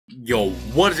Yo,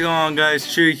 what's going on guys,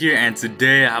 Chewy here, and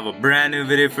today I have a brand new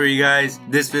video for you guys.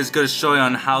 This video is going to show you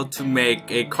on how to make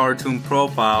a cartoon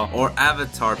profile or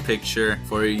avatar picture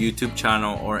for your YouTube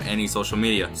channel or any social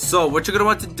media. So what you're going to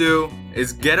want to do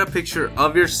is get a picture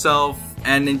of yourself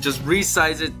and then just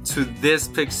resize it to this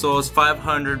pixels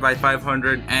 500 by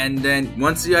 500, and then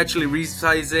once you actually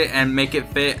resize it and make it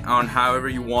fit on however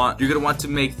you want, you're gonna want to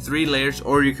make 3 layers,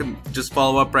 or you can just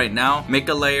follow up right now, make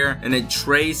a layer and then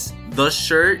trace the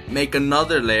shirt, make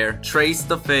another layer, trace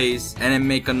the face, and then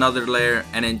make another layer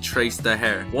and then trace the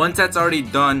hair. Once that's already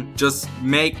done, just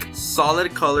make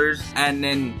solid colors and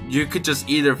then you could just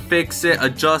either fix it,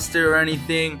 adjust it or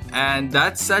anything, and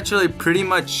that's actually pretty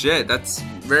much it. That's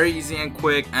very easy and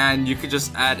quick, and you could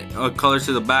just add a color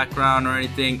to the background or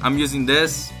anything. I'm using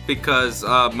this because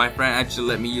my friend actually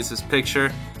let me use this picture.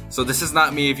 So this is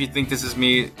not me if you think this is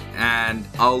me, and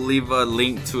I'll leave a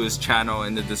link to his channel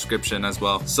in the description as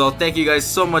well. So thank you guys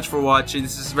so much for watching.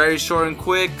 This is very short and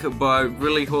quick, but I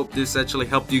really hope this actually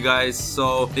helped you guys.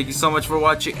 So thank you so much for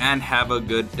watching and have a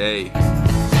good day.